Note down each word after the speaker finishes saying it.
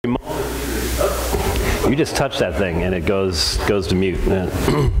You just touch that thing and it goes to mute.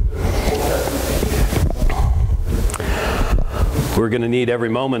 We're going to need every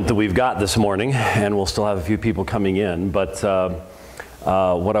moment that we've got this morning, and we'll still have a few people coming in. But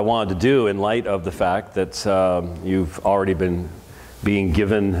what I wanted to do, in light of the fact that you've already been being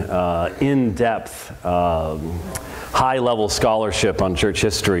given in-depth, high-level scholarship on church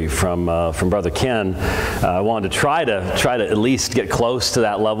history from Brother Ken, I wanted to try to at least get close to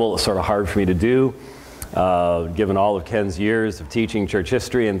that level. It's sort of hard for me to do, given all of Ken's years of teaching church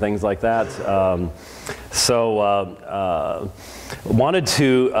history and things like that. Wanted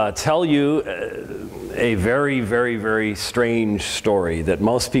to tell you a very, very, very strange story that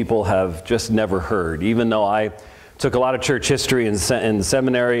most people have just never heard. Even though I took a lot of church history in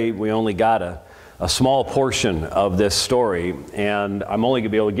seminary, we only got a small portion of this story, and I'm only going to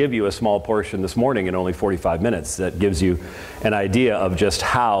be able to give you a small portion this morning in only 45 minutes. That gives you an idea of just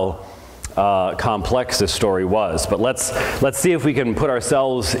how complex this story was. But let's see if we can put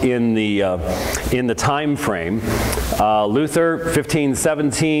ourselves in the time frame. Luther,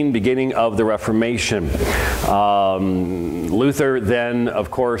 1517, beginning of the Reformation. Luther then,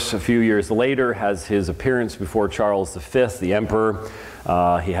 of course, a few years later, has his appearance before Charles V, the emperor.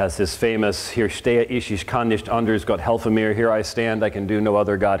 He has his famous, "Hier stehe ich, ich kann nicht anders, Gott helfe mir," "Here I stand, I can do no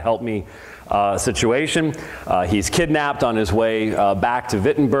other, God help me," situation. He's kidnapped on his way back to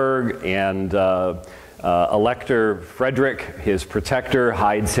Wittenberg, and Elector Frederick, his protector,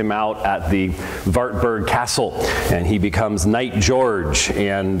 hides him out at the Wartburg Castle, and he becomes Knight George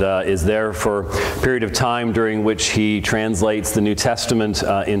and is there for a period of time during which he translates the New Testament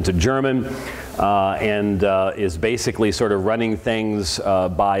into German and is basically sort of running things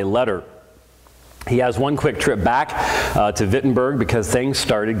by letter. He has one quick trip back to Wittenberg because things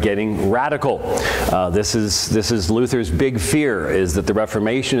started getting radical. This is Luther's big fear, is that the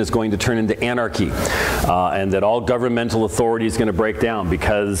Reformation is going to turn into anarchy and that all governmental authority is going to break down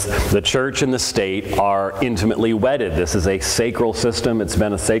because the church and the state are intimately wedded. This is a sacral system. It's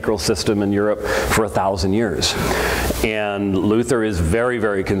been a sacral system in Europe for 1,000 years. And Luther is very,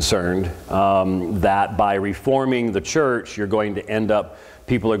 very concerned that by reforming the church, you're going to end up,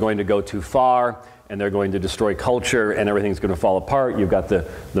 people are going to go too far, and they're going to destroy culture, and everything's going to fall apart. You've got the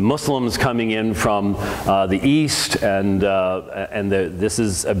Muslims coming in from the east, and this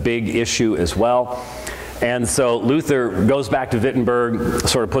is a big issue as well. And so Luther goes back to Wittenberg,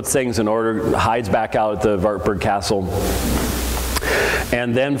 sort of puts things in order, hides back out at the Wartburg Castle.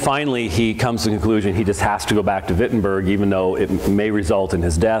 And then finally he comes to the conclusion he just has to go back to Wittenberg, even though it may result in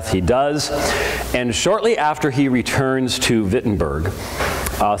his death. He does. And shortly after he returns to Wittenberg,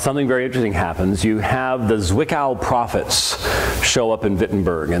 something very interesting happens. You have the Zwickau prophets show up in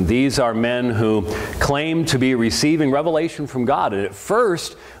Wittenberg, and these are men who claim to be receiving revelation from God. And at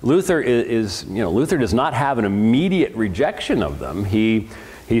first, Luther Luther does not have an immediate rejection of them. He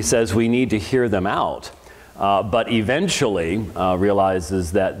says we need to hear them out. But eventually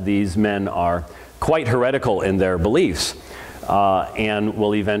realizes that these men are quite heretical in their beliefs and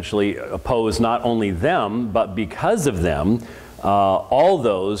will eventually oppose not only them, but because of them, all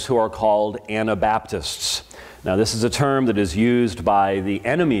those who are called Anabaptists. Now, this is a term that is used by the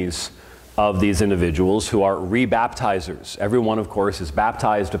enemies of these individuals who are rebaptizers. Everyone, of course, is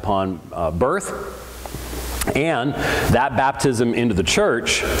baptized upon birth. And that baptism into the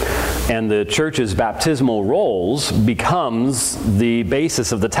church and the church's baptismal rolls becomes the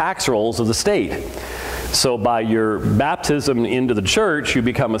basis of the tax rolls of the state. So by your baptism into the church, you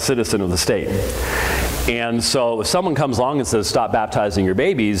become a citizen of the state. And so if someone comes along and says, stop baptizing your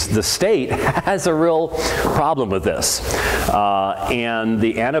babies, the state has a real problem with this. And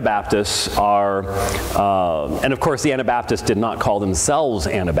the Anabaptists are, and of course the Anabaptists did not call themselves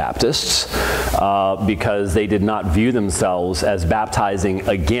Anabaptists because they did not view themselves as baptizing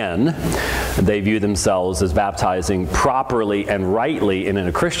again. They view themselves as baptizing properly and rightly and in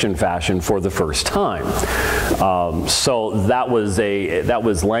a Christian fashion for the first time. So that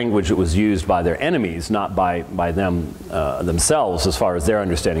was language that was used by their enemies, not by them themselves as far as their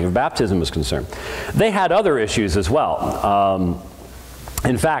understanding of baptism was concerned. They had other issues as well.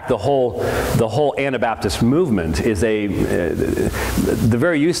 In fact, the whole Anabaptist movement is the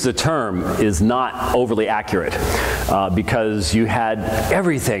very use of the term is not overly accurate because you had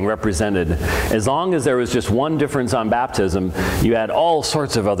everything represented. As long as there was just one difference on baptism, you had all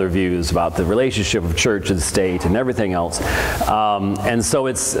sorts of other views about the relationship of church and state and everything else. And so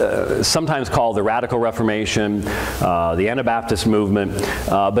it's sometimes called the Radical Reformation, the Anabaptist movement,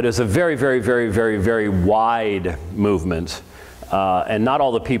 but it's a very, very, very, very, very wide movement. And not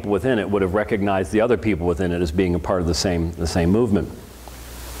all the people within it would have recognized the other people within it as being a part of the same movement.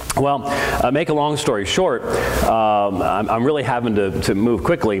 Well, make a long story short, I'm really having to move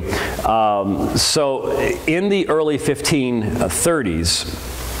quickly. So in the early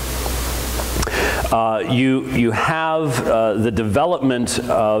 1530s, you have the development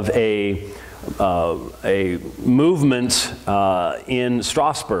of a movement in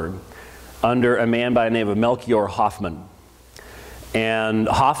Strasbourg under a man by the name of Melchior Hoffman. And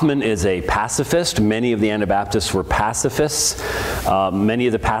Hoffman is a pacifist. Many of the Anabaptists were pacifists. Many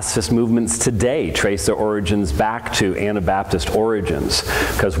of the pacifist movements today trace their origins back to Anabaptist origins,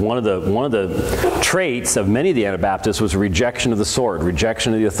 because one of the traits of many of the Anabaptists was a rejection of the sword,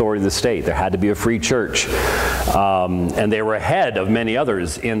 rejection of the authority of the state. There had to be a free church, and they were ahead of many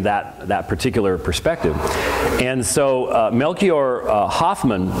others in that particular perspective. And so Melchior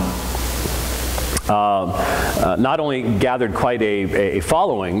Hoffman not only gathered quite a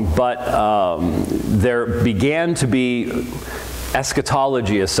following, but there began to be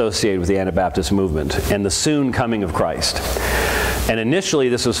eschatology associated with the Anabaptist movement and the soon coming of Christ. And initially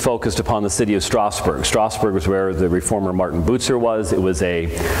this was focused upon the city of Strasbourg. Strasbourg was where the reformer Martin Bucer was. It was a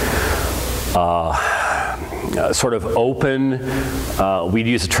sort of open, we'd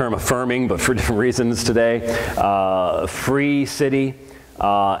use the term affirming, but for different reasons today, free city.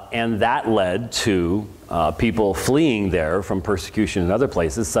 And that led to people fleeing there from persecution in other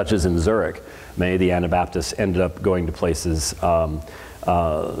places, such as in Zurich. Many of the Anabaptists ended up going to places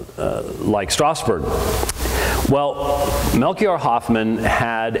like Strasbourg. Well, Melchior Hoffman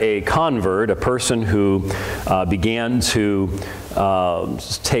had a convert, a person who began to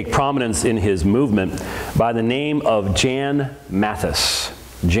take prominence in his movement by the name of Jan Mathis.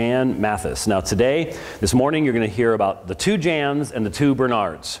 Jan Mathis. Now today, this morning, you're going to hear about the two Jans and the two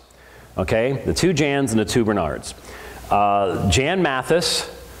Bernards. Okay? The two Jans and the two Bernards. Jan Mathis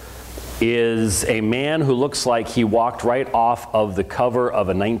is a man who looks like he walked right off of the cover of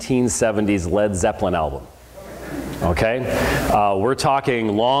a 1970s Led Zeppelin album. Okay? We're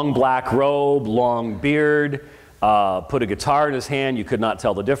talking long black robe, long beard, put a guitar in his hand, you could not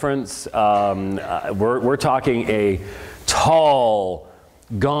tell the difference. We're talking a tall,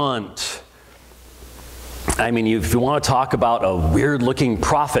 gaunt, I mean, if you want to talk about a weird-looking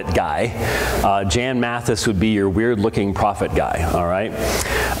prophet guy, Jan Mathis would be your weird-looking prophet guy, all right?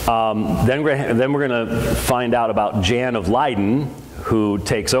 Then we're going to find out about Jan of Leiden, who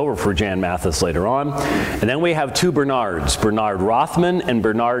takes over for Jan Mathis later on. And then we have two Bernards, Bernard Rothman and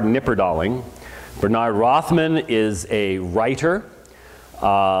Bernard Knipperdoling. Bernard Rothman is a writer.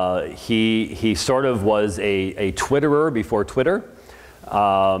 He sort of was a Twitterer before Twitter.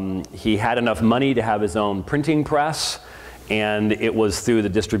 He had enough money to have his own printing press, and it was through the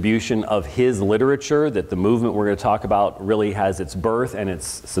distribution of his literature that the movement we're going to talk about really has its birth and its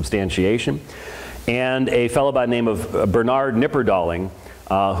substantiation. And a fellow by the name of Bernard Knipperdoling,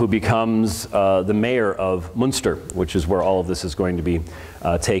 who becomes the mayor of Munster, which is where all of this is going to be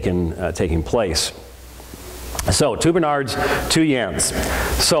taking place. So, two Bernards, two Jans.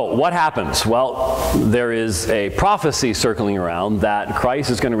 So, what happens? Well, there is a prophecy circling around that Christ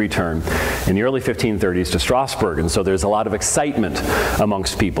is going to return in the early 1530s to Strasbourg, and so there's a lot of excitement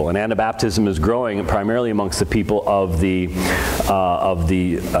amongst people, and Anabaptism is growing primarily amongst the people of the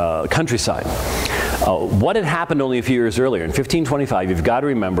countryside. What had happened only a few years earlier, in 1525, you've got to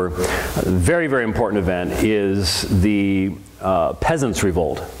remember, a very, very important event is the Peasants'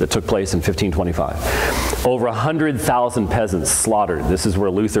 Revolt that took place in 1525. Over 100,000 peasants slaughtered. This is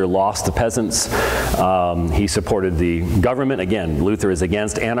where Luther lost the peasants. He supported the government. Again, Luther is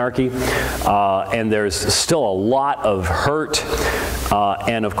against anarchy. And there's still a lot of hurt.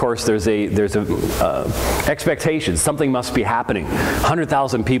 And of course, there's a expectation. Something must be happening.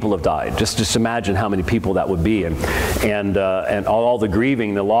 100,000 people have died. Just imagine how many people that would be, and all the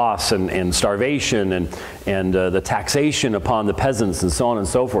grieving, the loss, and starvation, and the taxation upon the peasants, and so on and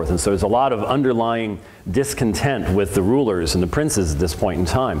so forth. And so there's a lot of underlying discontent with the rulers and the princes at this point in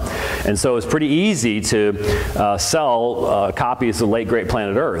time. And so it's pretty easy to sell copies of Late Great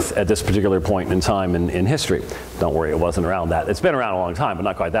Planet Earth at this particular point in time in history. Don't worry, it wasn't around that. It's been around a long time, but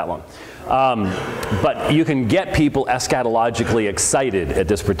not quite that long. But you can get people eschatologically excited at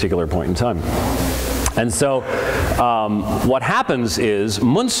this particular point in time. And so what happens is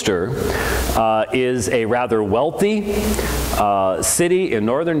Munster is a rather wealthy city in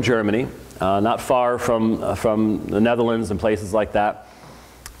northern Germany, not far from the Netherlands and places like that.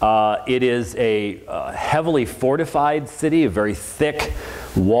 It is a heavily fortified city, a very thick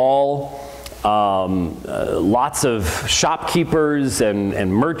wall, lots of shopkeepers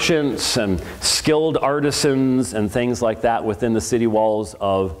and merchants and skilled artisans and things like that within the city walls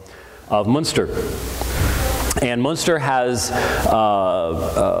of Munster. And Munster has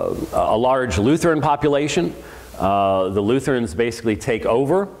a large Lutheran population. The Lutherans basically take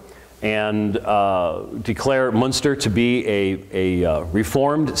over and declare Munster to be a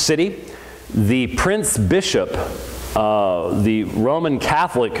reformed city. The Prince Bishop, the Roman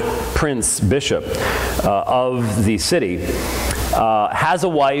Catholic Prince Bishop of the city, has a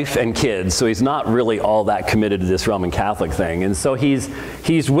wife and kids, so he's not really all that committed to this Roman Catholic thing. And so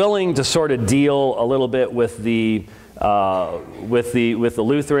he's willing to sort of deal a little bit with the Lutherans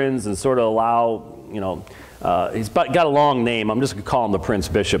and sort of allow, you know, he's got a long name. I'm just going to call him the Prince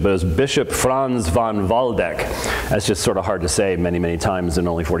Bishop, but it's Bishop Franz von Waldeck. That's just sort of hard to say many, many times in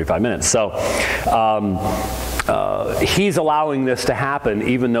only 45 minutes. So he's allowing this to happen,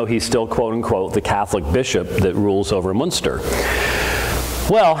 even though he's still, quote unquote, the Catholic bishop that rules over Munster.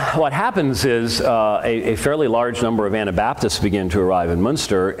 Well, what happens is a fairly large number of Anabaptists begin to arrive in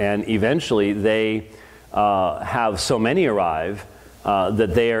Munster, and eventually they have so many arrive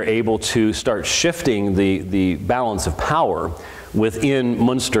that they are able to start shifting the balance of power within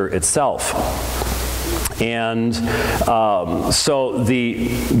Munster itself. And so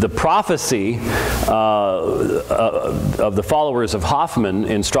the prophecy of the followers of Hoffman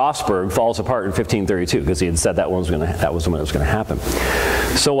in Strasbourg falls apart in 1532, because he had said that was when it was going to happen.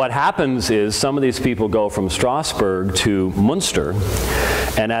 So what happens is some of these people go from Strasbourg to Munster,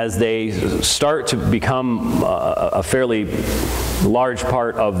 and as they start to become a fairly large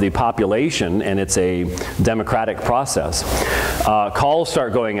part of the population, and it's a democratic process, calls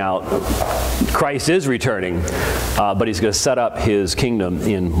start going out. Christ is returning, but he's going to set up his kingdom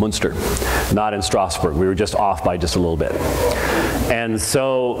in Munster, not in Strasbourg. We were just off by just a little bit. And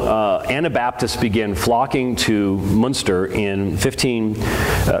so Anabaptists begin flocking to Munster in February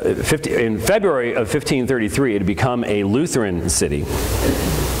of 1533. It had become a Lutheran city.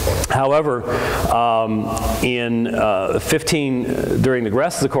 However, during the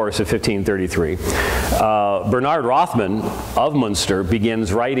rest of the course of 1533, Bernard Rothman of Munster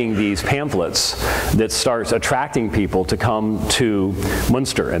begins writing these pamphlets that starts attracting people to come to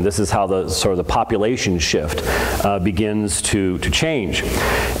Munster, and this is how the sort of the population shift begins to change.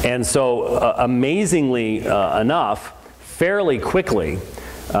 And so, amazingly enough, fairly quickly,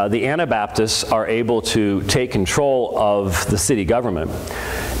 the Anabaptists are able to take control of the city government.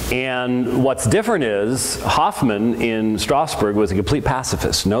 And what's different is Hoffman in Strasbourg was a complete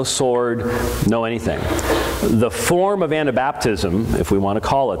pacifist. No sword, no anything. The form of Anabaptism, if we want to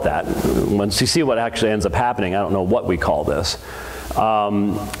call it that, once you see what actually ends up happening, I don't know what we call this.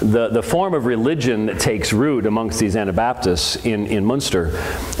 The form of religion that takes root amongst these Anabaptists in Munster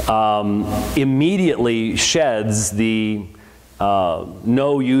immediately sheds the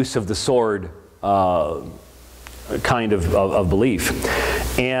no use of the sword kind of belief.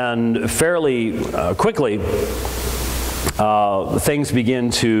 And fairly quickly, things begin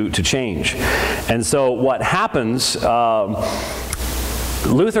to change. And so what happens,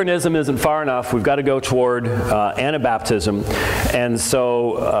 Lutheranism isn't far enough. We've got to go toward Anabaptism. And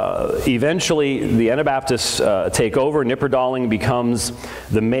so eventually the Anabaptists take over. Knipperdoling becomes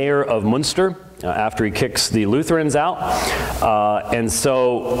the mayor of Munster after he kicks the Lutherans out. And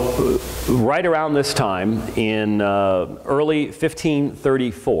so right around this time, in early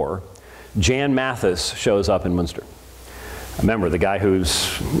 1534, Jan Mathis shows up in Munster. Remember, the guy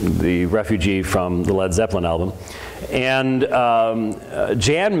who's the refugee from the Led Zeppelin album. And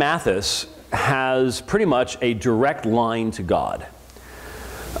Jan Mathis has pretty much a direct line to God.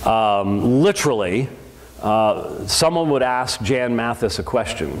 Literally, someone would ask Jan Mathis a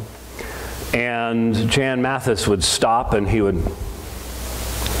question, and Jan Mathis would stop and he would,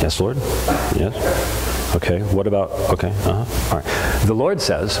 yes, Lord? Yes? Okay, what about, okay, all right. The Lord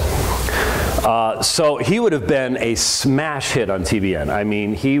says, so he would have been a smash hit on TBN. I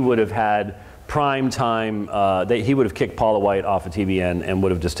mean, he would have had prime time, he would have kicked Paula White off of TBN and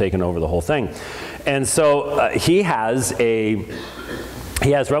would have just taken over the whole thing. And so he has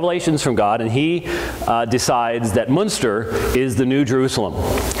revelations from God, and he decides that Munster is the New Jerusalem.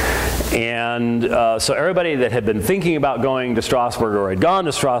 And so everybody that had been thinking about going to Strasbourg or had gone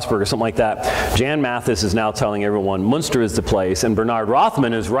to Strasbourg or something like that, Jan Mathis is now telling everyone Munster is the place. And Bernard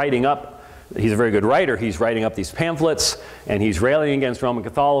Rothman is writing up, he's a very good writer, he's writing up these pamphlets, and he's railing against Roman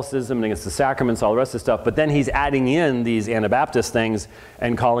Catholicism and against the sacraments, all the rest of the stuff. But then he's adding in these Anabaptist things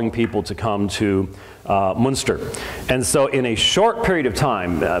and calling people to come to Munster. And so in a short period of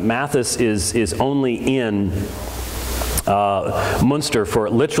time, Mathis is only in Munster for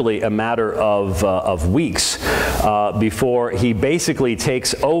literally a matter of weeks before he basically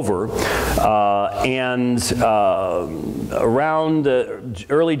takes over, and around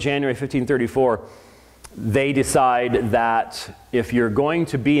early January 1534, they decide that if you're going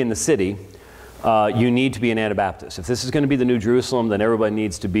to be in the city, you need to be an Anabaptist. If this is going to be the New Jerusalem, then everybody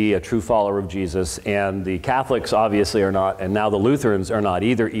needs to be a true follower of Jesus. And the Catholics obviously are not, and now the Lutherans are not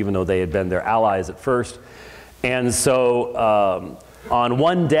either, even though they had been their allies at first. And so on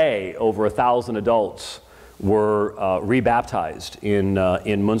one day, over 1,000 adults were rebaptized in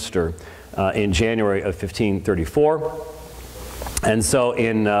Munster in January of 1534. And so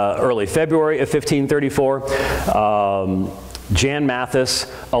in early February of 1534, Jan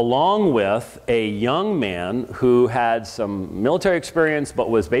Mathis, along with a young man who had some military experience but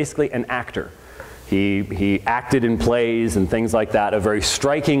was basically an actor. He acted in plays and things like that, a very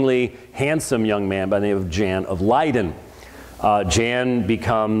strikingly handsome young man by the name of Jan of Leiden. Jan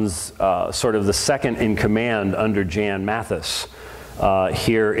becomes sort of the second in command under Jan Mathis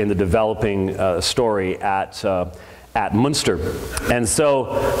here in the developing story at Munster. And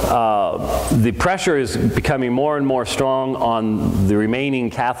so the pressure is becoming more and more strong on the remaining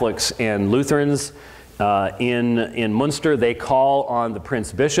Catholics and Lutherans in Munster. They call on the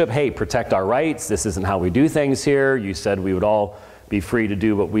Prince Bishop, hey, protect our rights. This isn't how we do things here. You said we would all be free to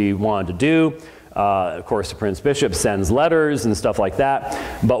do what we wanted to do. Of course, the Prince Bishop sends letters and stuff like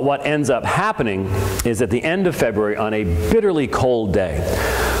that. But what ends up happening is at the end of February, on a bitterly cold day,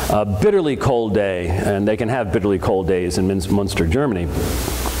 and they can have bitterly cold days in Munster, Germany,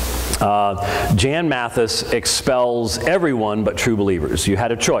 Jan Mathis expels everyone but true believers. You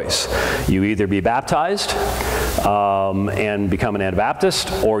had a choice. You either be baptized and become an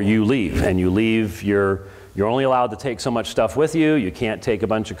Anabaptist, or you leave. And you leave, you're only allowed to take so much stuff with you. You can't take a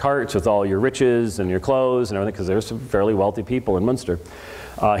bunch of carts with all your riches and your clothes and everything, because there's some fairly wealthy people in Munster.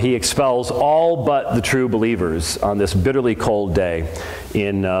 He expels all but the true believers on this bitterly cold day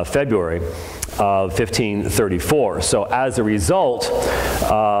in February of 1534. So as a result,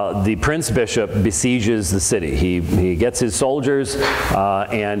 the Prince Bishop besieges the city. He gets his soldiers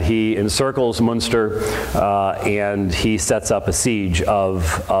and he encircles Munster and he sets up a siege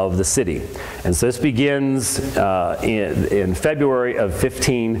of the city. And so this begins in February of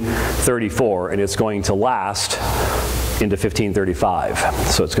 1534, and it's going to last into 1535.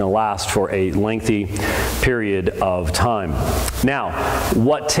 So it's going to last for a lengthy period of time. Now,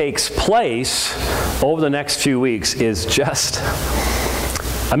 what takes place over the next few weeks is just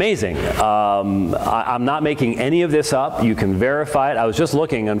amazing. I'm not making any of this up. You can verify it. I was just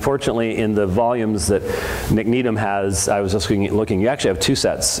looking, unfortunately, in the volumes that Nick Needham has. I was just looking. You actually have two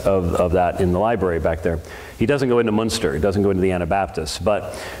sets of that in the library back there. He doesn't go into Munster. He doesn't go into the Anabaptists.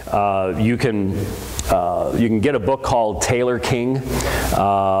 But you can get a book called Taylor King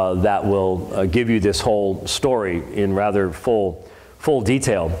that will give you this whole story in rather full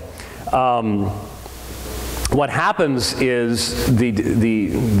detail. What happens is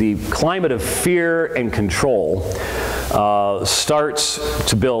the climate of fear and control starts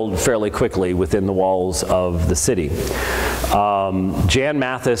to build fairly quickly within the walls of the city. Jan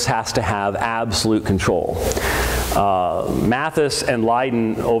Mathis has to have absolute control. Mathis and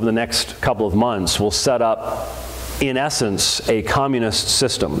Leiden over the next couple of months will set up, in essence, a communist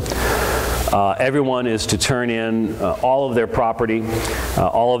system. Everyone is to turn in all of their property,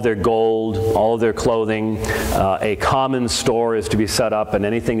 all of their gold, all of their clothing. A common store is to be set up, and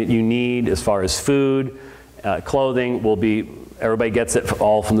anything that you need as far as food, clothing will be, everybody gets it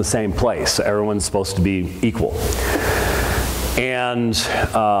all from the same place. So everyone's supposed to be equal. And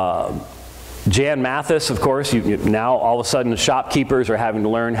Jan Mathis, of course, now all of a sudden the shopkeepers are having to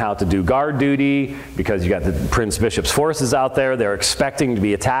learn how to do guard duty because you got the Prince Bishop's forces out there. They're expecting to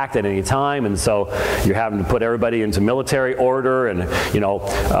be attacked at any time, and so you're having to put everybody into military order. And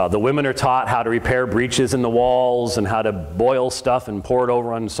the women are taught how to repair breaches in the walls and how to boil stuff and pour it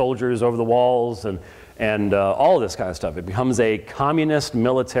over on soldiers over the walls and all of this kind of stuff. It becomes a communist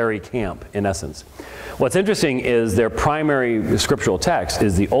military camp, in essence. What's interesting is their primary scriptural text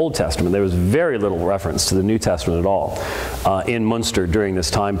is the Old Testament. There was very little reference to the New Testament at all in Munster during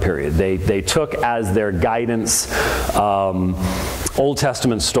this time period. They took as their guidance Old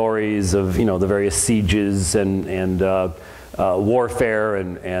Testament stories of the various sieges and warfare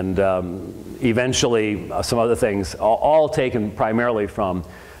and eventually some other things, all taken primarily from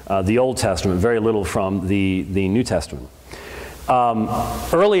the Old Testament, very little from the New Testament.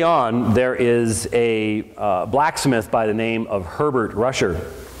 Early on, there is a blacksmith by the name of Herbert Rusher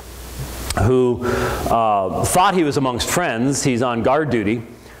who thought he was amongst friends. He's on guard duty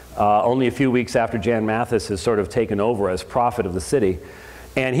only a few weeks after Jan Mathis has sort of taken over as prophet of the city.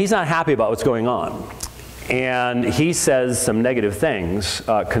 And he's not happy about what's going on. And he says some negative things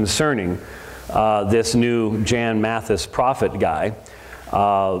concerning this new Jan Mathis prophet guy.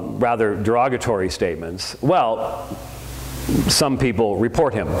 rather derogatory statements. Well, some people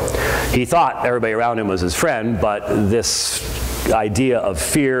report him. He thought everybody around him was his friend, but this idea of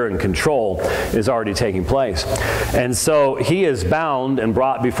fear and control is already taking place. And so he is bound and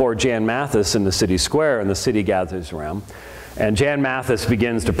brought before Jan Mathis in the city square, and the city gathers around. And Jan Mathis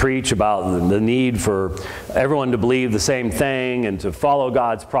begins to preach about the need for everyone to believe the same thing and to follow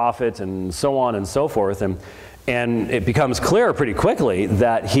God's prophet and so on and so forth. And it becomes clear pretty quickly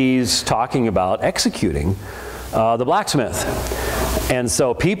that he's talking about executing the blacksmith. And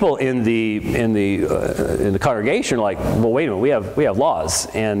so people in the congregation are like, well, wait a minute, we have laws,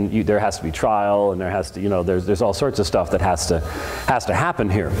 and there has to be trial, and there has to, there's all sorts of stuff that has to happen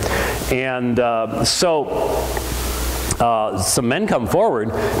here. And some men come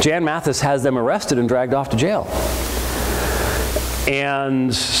forward. Jan Mathis has them arrested and dragged off to jail.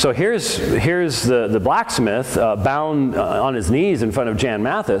 And so here's the blacksmith bound on his knees in front of Jan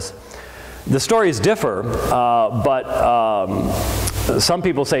Mathis. The stories differ, but some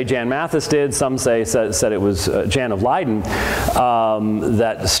people say Jan Mathis did. Some said it was Jan of Leyden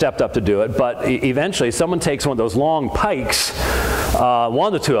that stepped up to do it. But eventually, someone takes one of those long pikes,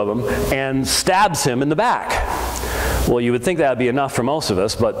 one of the two of them, and stabs him in the back. Well, you would think that would be enough for most of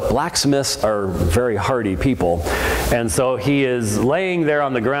us, but blacksmiths are very hardy people. And so he is laying there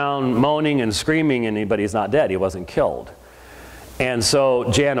on the ground, moaning and screaming, but he's not dead. He wasn't killed. And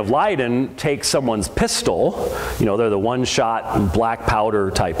so Jan of Leyden takes someone's pistol, they're the one-shot black powder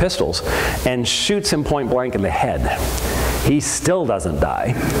type pistols, and shoots him point blank in the head. He still doesn't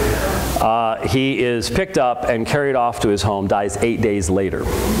die. He is picked up and carried off to his home, dies 8 days later.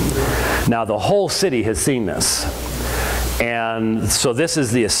 Now the whole city has seen this. And so this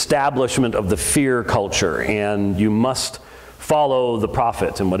is the establishment of the fear culture, and you must follow the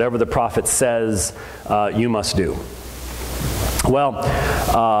prophet, and whatever the prophet says, you must do. Well,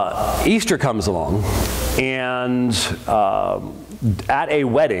 Easter comes along, and at a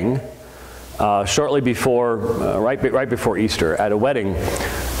wedding, shortly before, right before Easter, at a wedding,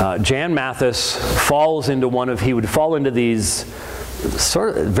 Jan Mathis falls into he would fall into these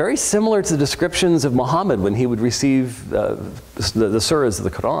sort of very similar to the descriptions of Muhammad when he would receive the surahs of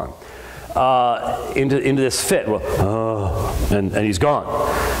the Quran, into this fit. And he's gone,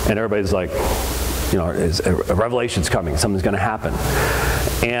 and everybody's like, a revelation's coming, something's going to happen.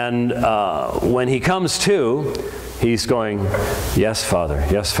 And when he comes to, he's going, yes, Father,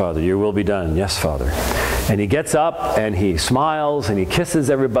 your will be done, yes, Father. And he gets up and he smiles and he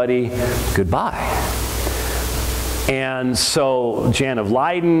kisses everybody goodbye. And so Jan of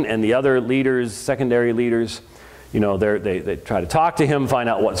Leyden and the other leaders, secondary leaders, they try to talk to him, find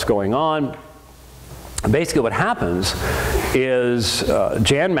out what's going on. Basically what happens is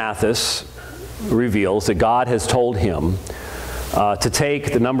Jan Mathis reveals that God has told him to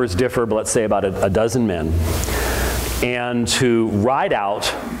take, the numbers differ, but let's say about a dozen men, and to ride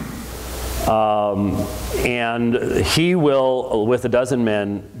out, and he will, with a dozen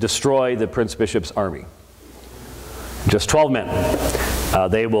men, destroy the Prince Bishop's army. Just 12 men.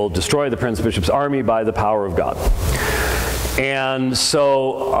 They will destroy the Prince Bishop's army by the power of God. And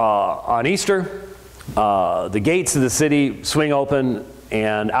so on Easter, the gates of the city swing open,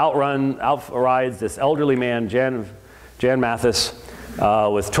 and out rides this elderly man, Jan Mathis,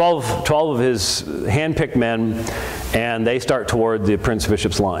 with 12 of his hand-picked men, and they start toward the Prince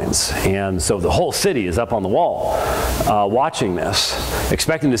Bishop's lines. And so the whole city is up on the wall watching this,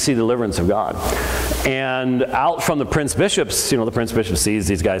 expecting to see the deliverance of God. And out from the Prince Bishop's, the Prince Bishop sees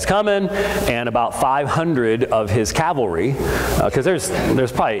these guys coming, and about 500 of his cavalry, because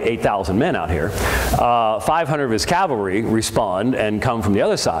there's probably 8,000 men out here, 500 of his cavalry respond and come from the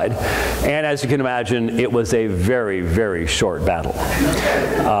other side. And as you can imagine, it was a very, very short battle.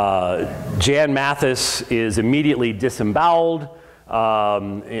 Jan Mathis is immediately disemboweled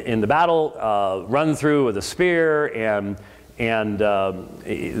in the battle, run through with a spear, and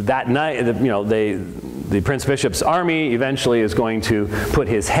that night, the Prince Bishop's army eventually is going to put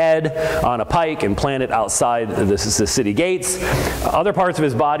his head on a pike and plant it outside the city gates. Other parts of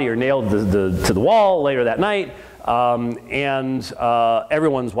his body are nailed to the wall later that night, and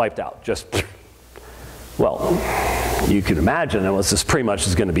everyone's wiped out. Well, you can imagine that this pretty much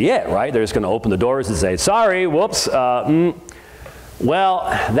is going to be it, right? They're just going to open the doors and say, sorry, whoops. Well,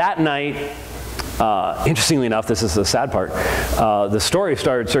 that night, interestingly enough, this is the sad part, the story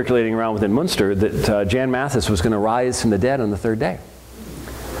started circulating around within Munster that Jan Mathis was going to rise from the dead on the third day.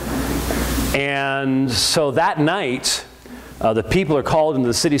 And so that night, the people are called into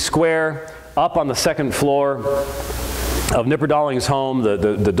the city square, up on the second floor. of Knipperdalling's home.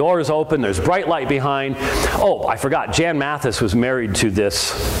 The door is open. There's bright light behind. Oh, I forgot. Jan Mathis was married to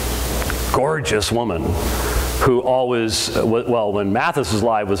this gorgeous woman who always, well, when Mathis was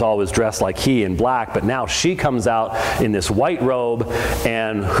alive, was always dressed like he in black, but now she comes out in this white robe,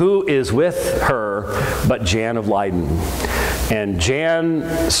 and who is with her but Jan of Leyden? And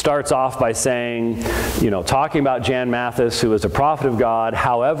Jan starts off by saying, talking about Jan Mathis, who was a prophet of God.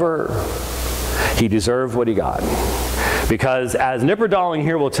 However, he deserved what he got. Because as Knipperdalling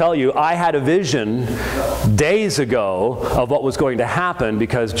here will tell you, I had a vision days ago of what was going to happen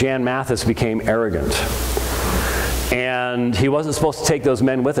because Jan Mathis became arrogant. And he wasn't supposed to take those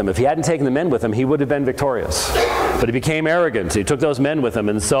men with him. If he hadn't taken the men with him, he would have been victorious. But he became arrogant. He took those men with him.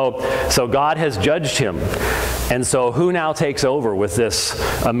 And so God has judged him. And so who now takes over with this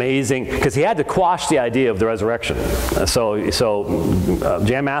amazing, because he had to quash the idea of the resurrection. So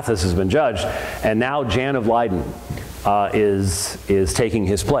Jan Mathis has been judged. And now Jan of Leyden is taking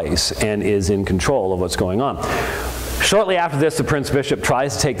his place and is in control of what's going on. Shortly after this, the Prince Bishop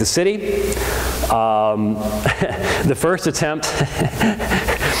tries to take the city. The first attempt,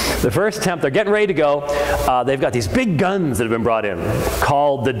 they're getting ready to go. They've got these big guns that have been brought in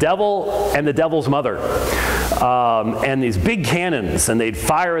called the Devil and the Devil's Mother. And these big cannons, and they'd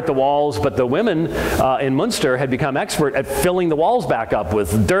fire at the walls, but the women in Munster had become expert at filling the walls back up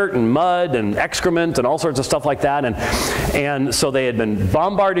with dirt and mud and excrement and all sorts of stuff like that. And so they had been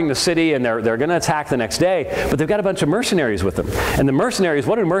bombarding the city, and they're going to attack the next day, but they've got a bunch of mercenaries with them. And the mercenaries,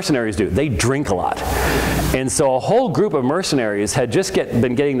 what do mercenaries do? They drink a lot. And so a whole group of mercenaries had just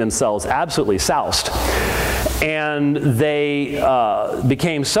been getting themselves absolutely soused. And they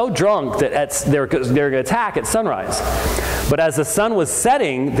became so drunk that they were going to attack at sunrise. But as the sun was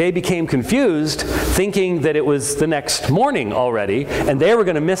setting, they became confused, thinking that it was the next morning already, and they were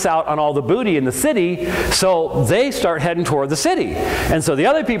going to miss out on all the booty in the city, so they start heading toward the city. And so the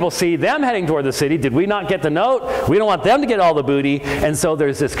other people see them heading toward the city. Did we not get the note? We don't want them to get all the booty. And so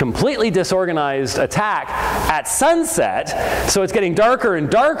there's this completely disorganized attack at sunset, so it's getting darker and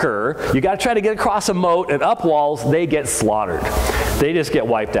darker. You got to try to get across a moat and up walls. They get slaughtered. They just get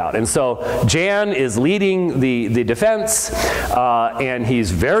wiped out. And so Jan is leading the defense, and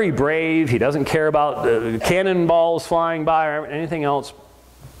he's very brave. He doesn't care about cannonballs flying by or anything else.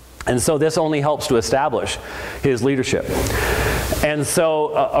 And so this only helps to establish his leadership. And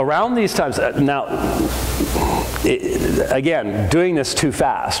so around these times, now, again, doing this too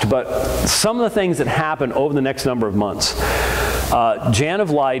fast, but some of the things that happen over the next number of months, Jan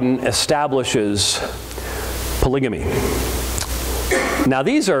of Leyden establishes polygamy. Now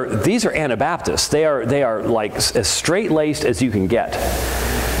these are Anabaptists. They are like as straight-laced as you can get.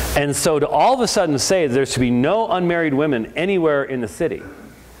 And so to all of a sudden say there's to be no unmarried women anywhere in the city,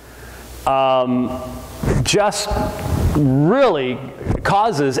 just really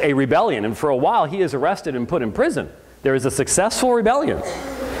causes a rebellion. And for a while he is arrested and put in prison. There is a successful rebellion.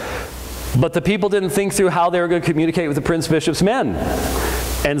 But the people didn't think through how they were going to communicate with the Prince Bishop's men.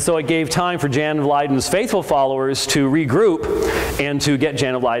 And so it gave time for Jan of Leyden's faithful followers to regroup and to get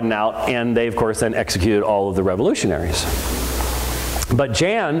Jan of Leyden out, and they, of course, then executed all of the revolutionaries. But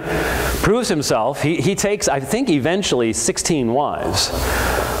Jan proves himself. He takes, I think, eventually 16 wives.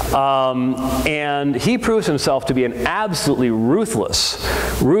 And he proves himself to be an absolutely ruthless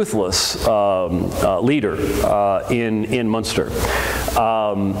leader in Munster.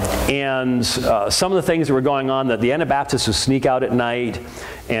 And some of the things that were going on, that the Anabaptists would sneak out at night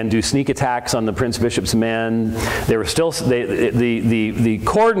and do sneak attacks on the Prince Bishop's men. They were still, the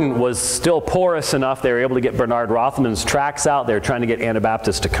cordon was still porous enough. They were able to get Bernard Rothman's tracks out. They were trying to get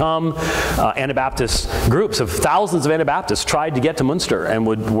Anabaptists to come. Anabaptist groups of thousands of Anabaptists tried to get to Munster and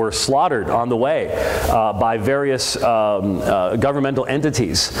were slaughtered on the way by various governmental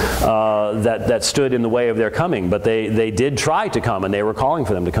entities that stood in the way of their coming. But they did try to come, and they were calling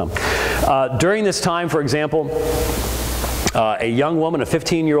for them to come. During this time, for example, a young woman, a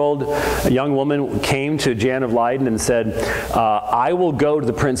 15-year-old young woman, came to Jan of Leyden and said, I will go to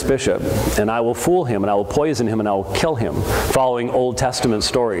the Prince Bishop, and I will fool him, and I will poison him, and I will kill him, following Old Testament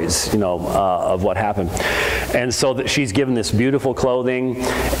stories, of what happened. And so she's given this beautiful clothing,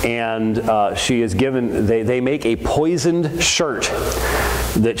 and she is given, they make a poisoned shirt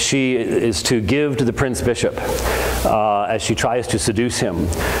that she is to give to the Prince Bishop as she tries to seduce him.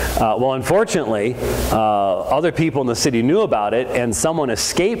 Well, unfortunately, other people in the city knew about it, and someone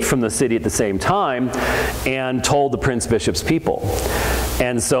escaped from the city at the same time and told the Prince Bishop's people.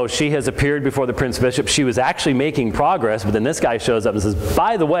 And so she has appeared before the Prince Bishop. She was actually making progress, but then this guy shows up and says,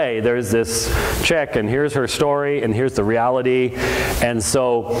 by the way, there's this chick, and here's her story, and here's the reality. And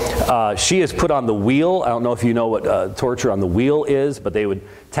so she is put on the wheel. I don't know if you know what torture on the wheel is, but they would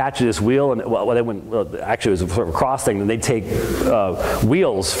attach this wheel, and actually it was a sort of cross thing, and they'd take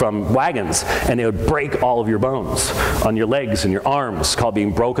wheels from wagons, and they would break all of your bones on your legs and your arms, called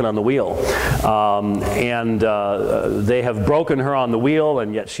being broken on the wheel. They have broken her on the wheel,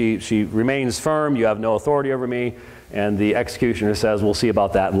 and yet she remains firm. You have no authority over me. And the executioner says, we'll see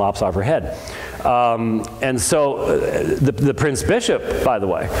about that, and lops off her head. And so the Prince Bishop, by the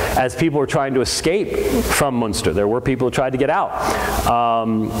way, as people were trying to escape from Munster, there were people who tried to get out,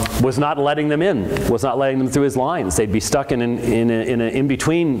 was not letting them in, was not letting them through his lines. They'd be stuck in an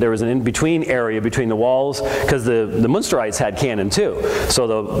in-between. There was an in-between area between the walls, because the Munsterites had cannon too. So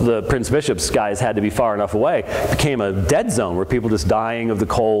the Prince Bishop's guys had to be far enough away. It became a dead zone where people just dying of the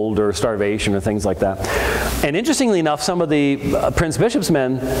cold or starvation or things like that. And interestingly enough, some of the Prince Bishop's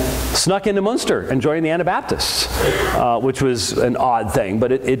men snuck into Munster and joined the Anabaptists, which was an odd thing,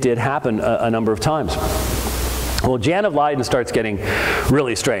 but it did happen a number of times. Well, Jan of Leyden starts getting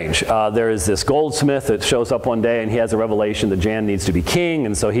really strange. There is this goldsmith that shows up one day, and he has a revelation that Jan needs to be king,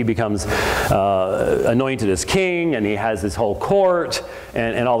 and so he becomes anointed as king, and he has his whole court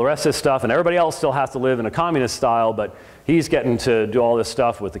and all the rest of this stuff, and everybody else still has to live in a communist style, but he's getting to do all this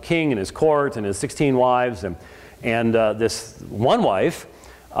stuff with the king and his court and his 16 wives, and this one wife,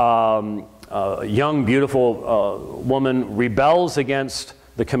 a young, beautiful woman, rebels against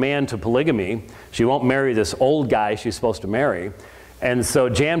the command to polygamy. She won't marry this old guy she's supposed to marry. And so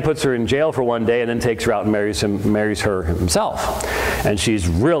Jan puts her in jail for one day and then takes her out and marries her himself. And she's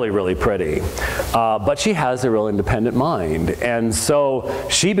really, really pretty. But she has a real independent mind. And so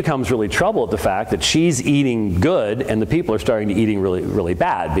she becomes really troubled at the fact that she's eating good and the people are starting to eating really, really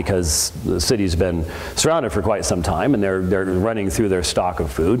bad, because the city's been surrounded for quite some time and they're running through their stock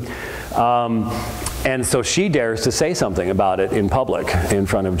of food. And so she dares to say something about it in public in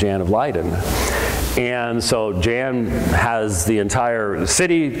front of Jan of Leyden. And so Jan has the entire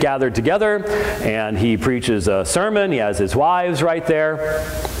city gathered together, and he preaches a sermon. He has his wives right there,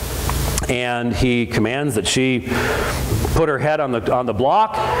 and he commands that she put her head on the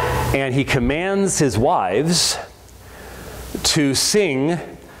block, and he commands his wives to sing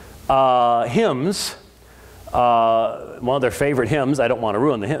hymns. One of their favorite hymns, I don't want to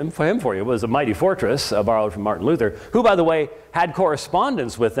ruin the hymn for you, was A Mighty Fortress, borrowed from Martin Luther, who, by the way, had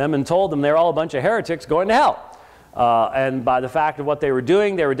correspondence with them and told them they're all a bunch of heretics going to hell. And by the fact of what they were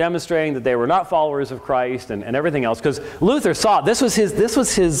doing, they were demonstrating that they were not followers of Christ and everything else. Because Luther saw this was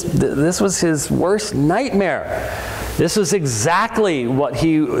his worst nightmare. This was exactly what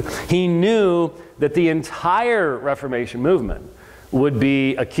he knew, that the entire Reformation movement would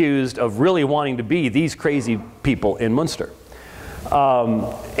be accused of really wanting to be these crazy people in Munster.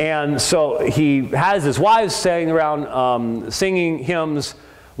 And so he has his wives standing around singing hymns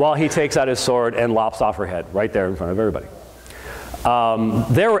while he takes out his sword and lops off her head right there in front of everybody.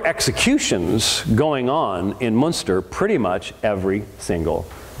 There were executions going on in Munster pretty much every single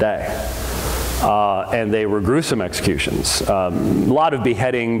day. And they were gruesome executions. A lot of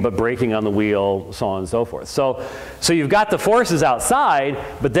beheading, but breaking on the wheel, so on and so forth. So you've got the forces outside,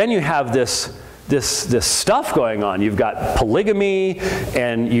 but then you have this stuff going on. You've got polygamy,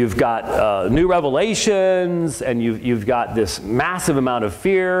 and you've got new revelations, and you've got this massive amount of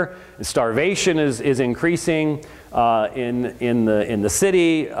fear. Starvation is increasing in the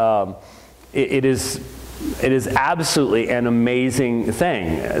city. It is absolutely an amazing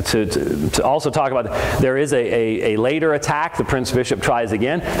thing to also talk about. There is a later attack. The Prince Bishop tries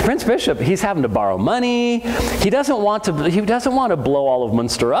again. The Prince Bishop, he's having to borrow money. He doesn't want to blow all of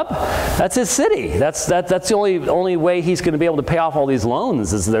Munster up. That's his city. That's the only way he's going to be able to pay off all these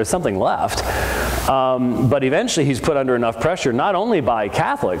loans, is there's something left. But eventually he's put under enough pressure, not only by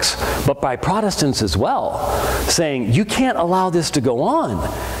Catholics, but by Protestants as well, saying, you can't allow this to go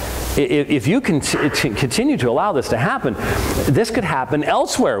on. If you continue to allow this to happen, this could happen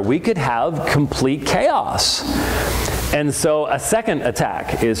elsewhere. We could have complete chaos. And so a second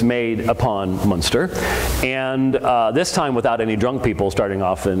attack is made upon Munster, and this time without any drunk people starting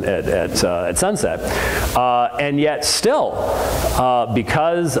off at sunset. And yet still,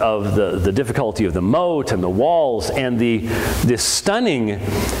 because of the difficulty of the moat and the walls and the stunning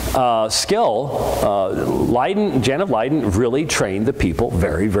skill, Jan of Leyden really trained the people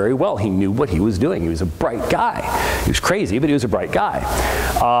very, very well. He knew what he was doing. He was a bright guy. He was crazy, but he was a bright guy.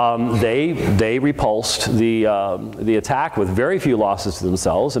 They repulsed the attack with very few losses to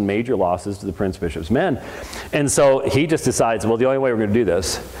themselves and major losses to the Prince Bishop's men. And so he just decides, well, the only way we're going to do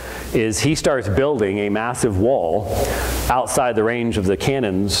this is he starts building a massive wall outside the range of the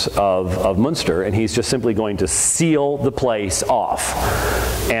cannons of Munster, and he's just simply going to seal the place off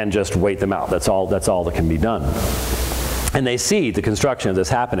and just wait them out. That's all that can be done. And they see the construction of this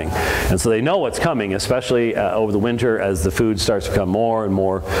happening, and so they know what's coming, especially over the winter as the food starts to become more and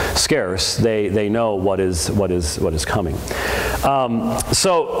more scarce. They know what is coming.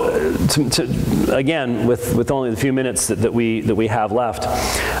 So again, with only the few minutes that we have left,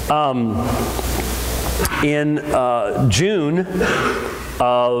 in June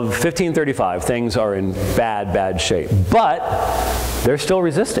of 1535, things are in bad shape, but they're still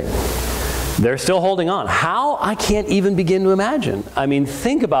resisting. They're still holding on. How? I can't even begin to imagine. I mean,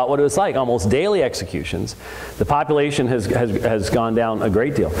 think about what it was like. Almost daily executions. The population has gone down a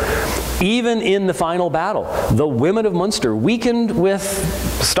great deal. Even in the final battle, the women of Munster, weakened with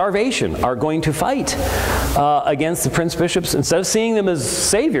starvation, are going to fight against the Prince Bishops. Instead of seeing them as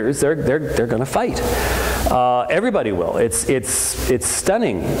saviors, they're going to fight. Everybody will. It's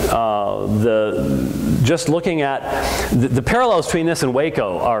stunning. Just looking at the parallels between this and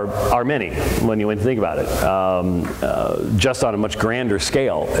Waco are many when you think about it. Just on a much grander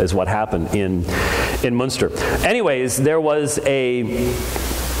scale is what happened in Munster. Anyways, there was a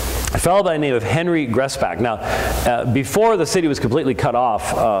fellow by the name of Henry Gressbach. Now, before the city was completely cut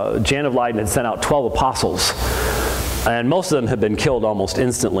off, Jan of Leyden had sent out 12 apostles. And most of them had been killed almost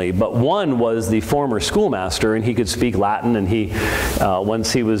instantly, but one was the former schoolmaster, and he could speak Latin, and he,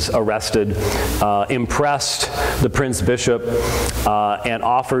 once he was arrested, impressed the Prince Bishop and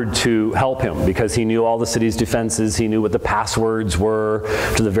offered to help him because he knew all the city's defenses, he knew what the passwords were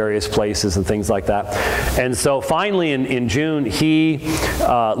to the various places and things like that. And so finally in June, he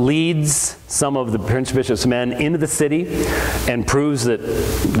leads some of the Prince Bishop's men into the city and proves that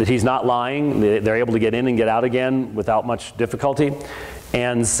he's not lying. They're able to get in and get out again without much difficulty.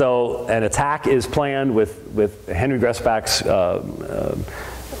 And so an attack is planned with Henry Gressbach's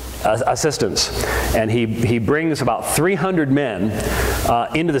assistance. And he brings about 300 men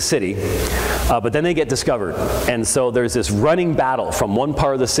into the city, but then they get discovered. And so there's this running battle from one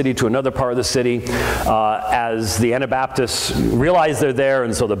part of the city to another part of the city as the Anabaptists realize they're there,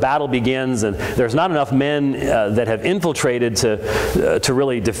 and so the battle begins, and there's not enough men that have infiltrated to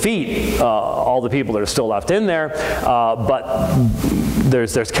really defeat all the people that are still left in there, but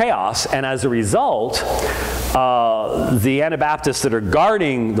there's chaos, and as a result, the Anabaptists that are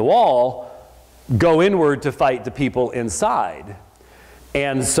guarding the wall go inward to fight the people inside.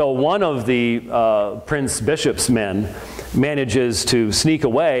 And so one of the Prince Bishop's men manages to sneak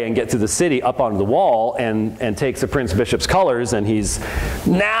away and get to the city up onto the wall and takes the Prince Bishop's colors, and he's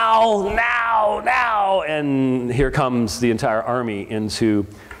now, and here comes the entire army into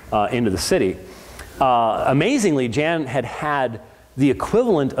the city. Amazingly, Jan had the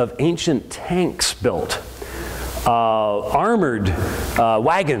equivalent of ancient tanks built. Armored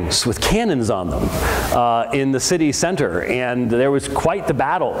wagons with cannons on them in the city center, and there was quite the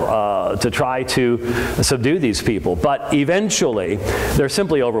battle to try to subdue these people, but eventually they're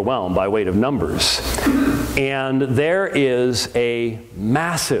simply overwhelmed by weight of numbers, and there is a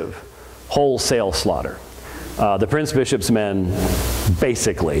massive wholesale slaughter. The Prince Bishop's men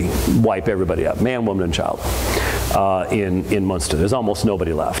basically wipe everybody up, man, woman, and child, in Munster. There's almost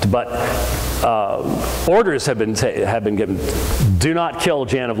nobody left. But orders have been given: do not kill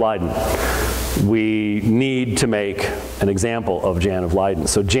Jan of Leyden. We need to make an example of Jan of Leyden.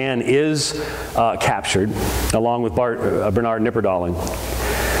 So Jan is captured along with Bernard Knipperdoling.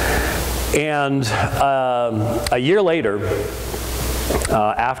 And a year later,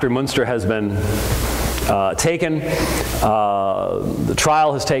 after Munster has been taken, the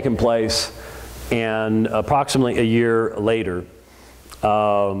trial has taken place, and approximately a year later,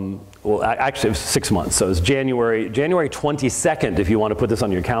 well, actually it was 6 months, so it was January 22nd, if you want to put this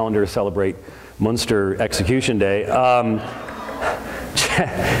on your calendar, celebrate Munster Execution Day.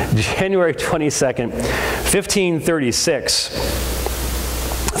 January 22nd, 1536,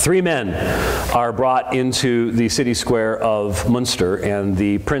 3 men are brought into the city square of Munster, and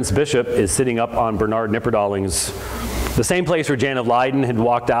the Prince Bishop is sitting up on Bernard Knipperdoling's The same place where Jan of Leiden had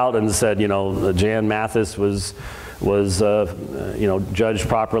walked out and said, you know, Jan Mathis was you know, judged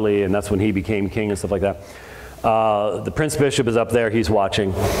properly, and that's when he became king and stuff like that. The Prince Bishop is up there, he's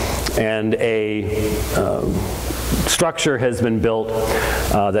watching, and a structure has been built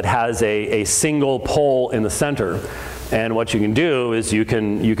that has a single pole in the center. And what you can do is you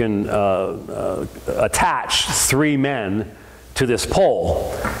can attach 3 men to this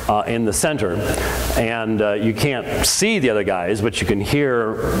pole in the center, and you can't see the other guys, but you can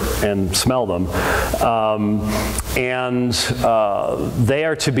hear and smell them, and they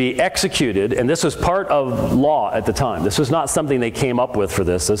are to be executed. And this was part of law at the time. This was not something they came up with for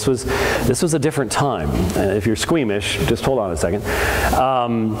this. This was a different time. If you're squeamish, just hold on a second.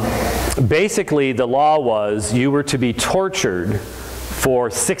 Basically, the law was you were to be tortured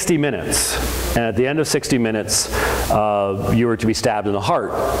for 60 minutes. And at the end of 60 minutes, you were to be stabbed in the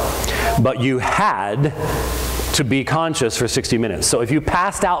heart. But you had to be conscious for 60 minutes. So if you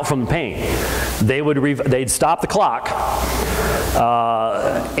passed out from pain, they'd stop the clock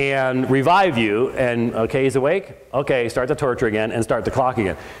and revive you. And okay, he's awake? Okay, start the torture again and start the clock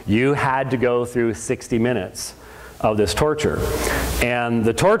again. You had to go through 60 minutes of this torture. And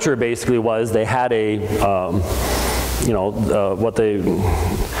the torture basically was they had a you know,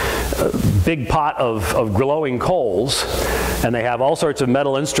 big pot of glowing coals, and they have all sorts of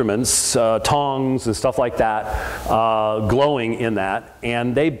metal instruments, tongs and stuff like that, glowing in that,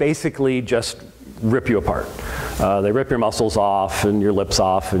 and they basically just rip you apart. They rip your muscles off, and your lips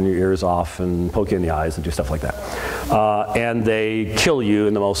off, and your ears off, and poke you in the eyes, and do stuff like that. And they kill you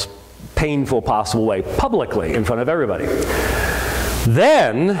in the most painful possible way, publicly, in front of everybody.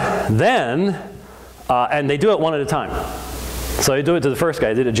 And they do it one at a time. So they do it to the first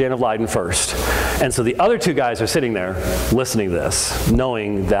guy. They did it Jan of Leiden first. And so the other 2 guys are sitting there listening to this,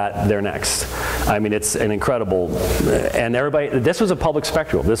 knowing that they're next. I mean, it's an incredible, and everybody, this was a public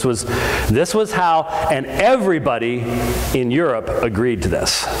spectacle. This was how, and everybody in Europe agreed to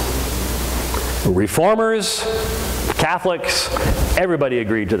this. Reformers, Catholics, everybody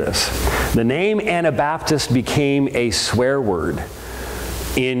agreed to this. The name Anabaptist became a swear word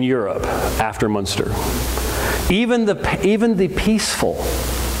in Europe after Munster. Even the peaceful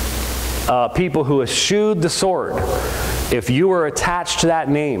people who eschewed the sword, if you were attached to that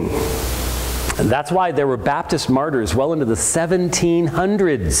name, that's why there were Baptist martyrs well into the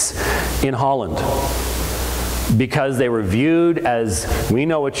 1700s in Holland, because they were viewed as, we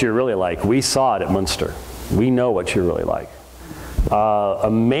know what you're really like. We saw it at Munster. We know what you're really like.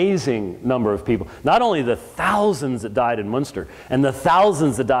 Amazing number of people. Not only the thousands that died in Munster, and the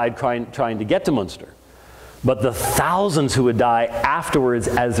thousands that died trying to get to Munster, but the thousands who would die afterwards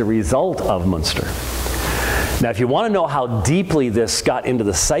as a result of Munster. Now, if you want to know how deeply this got into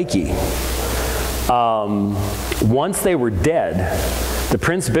the psyche, once they were dead, the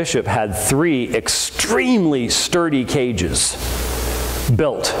Prince Bishop had 3 extremely sturdy cages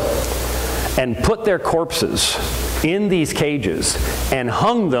built and put their corpses in these cages and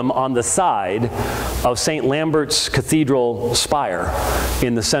hung them on the side of St. Lambert's Cathedral spire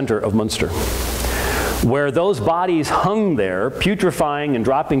in the center of Munster, where those bodies hung there, putrefying and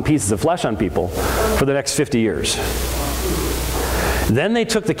dropping pieces of flesh on people for the next 50 years. Then they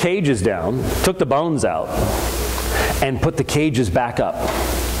took the cages down, took the bones out, and put the cages back up.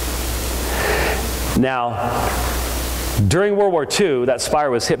 Now, during World War II, that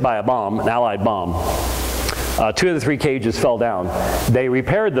spire was hit by a bomb, an Allied bomb. 2 of the 3 cages fell down. They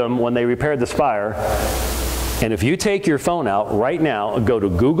repaired them when they repaired the spire. And if you take your phone out right now, go to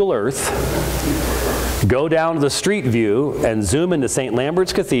Google Earth, go down to the street view and zoom into St.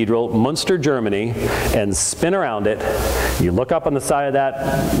 Lambert's Cathedral, Munster, Germany, and spin around it. You look up on the side of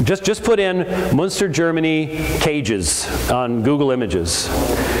that, just put in Munster, Germany cages on Google Images.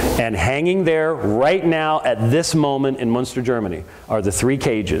 And hanging there right now at this moment in Munster, Germany are the 3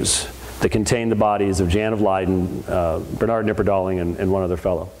 cages that contain the bodies of Jan of Leiden, Bernard Knipperdolling, and one other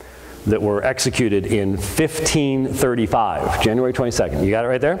fellow that were executed in 1535, January 22nd. You got it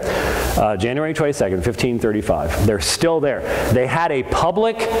right there? January 22nd, 1535. They're still there. They had a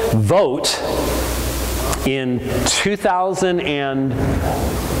public vote in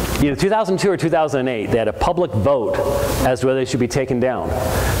 2002 or 2008. They had a public vote as to whether they should be taken down.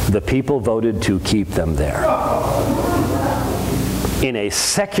 The people voted to keep them there. In a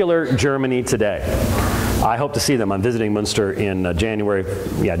secular Germany today. I hope to see them. I'm visiting Munster in January,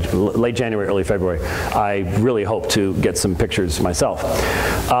 late January, early February. I really hope to get some pictures myself.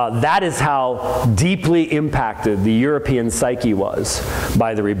 That is how deeply impacted the European psyche was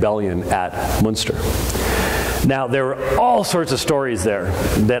by the rebellion at Munster. Now, there were all sorts of stories there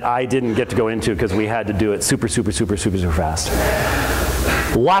that I didn't get to go into because we had to do it super fast.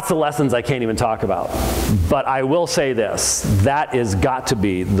 Lots of lessons I can't even talk about. But I will say this, that has got to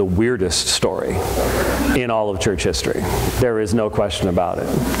be the weirdest story in all of church history. There is no question about it.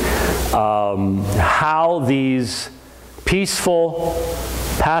 How these peaceful,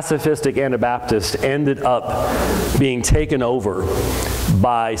 pacifistic Anabaptists ended up being taken over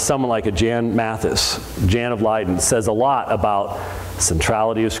by someone like a Jan Mathis, Jan of Leiden, says a lot about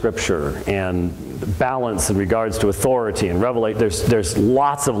centrality of Scripture and balance in regards to authority and revelation. There's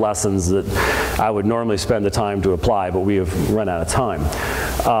lots of lessons that I would normally spend the time to apply, but we have run out of time.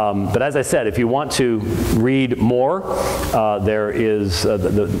 But as I said, if you want to read more, there is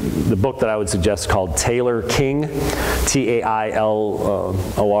the book that I would suggest called Taylor King, Tailor,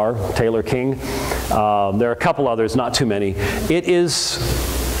 Taylor King. There are a couple others, not too many. It is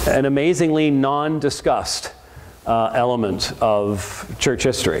an amazingly non-discussed element of church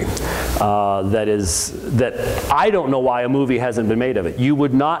history that I don't know why a movie hasn't been made of it. You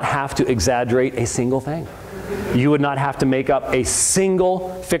would not have to exaggerate a single thing. You would not have to make up a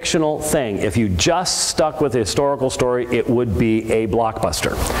single fictional thing. If you just stuck with a historical story, it would be a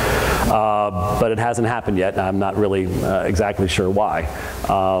blockbuster. But it hasn't happened yet. I'm not really exactly sure why.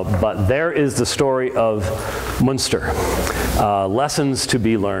 But there is the story of Munster. Lessons to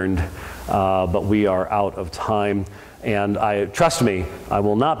be learned. But we are out of time. And trust me, I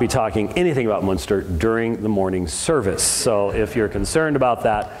will not be talking anything about Munster during the morning service. So if you're concerned about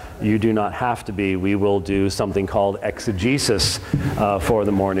that, you do not have to be. We will do something called exegesis for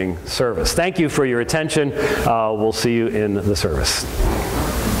the morning service. Thank you for your attention. We'll see you in the service.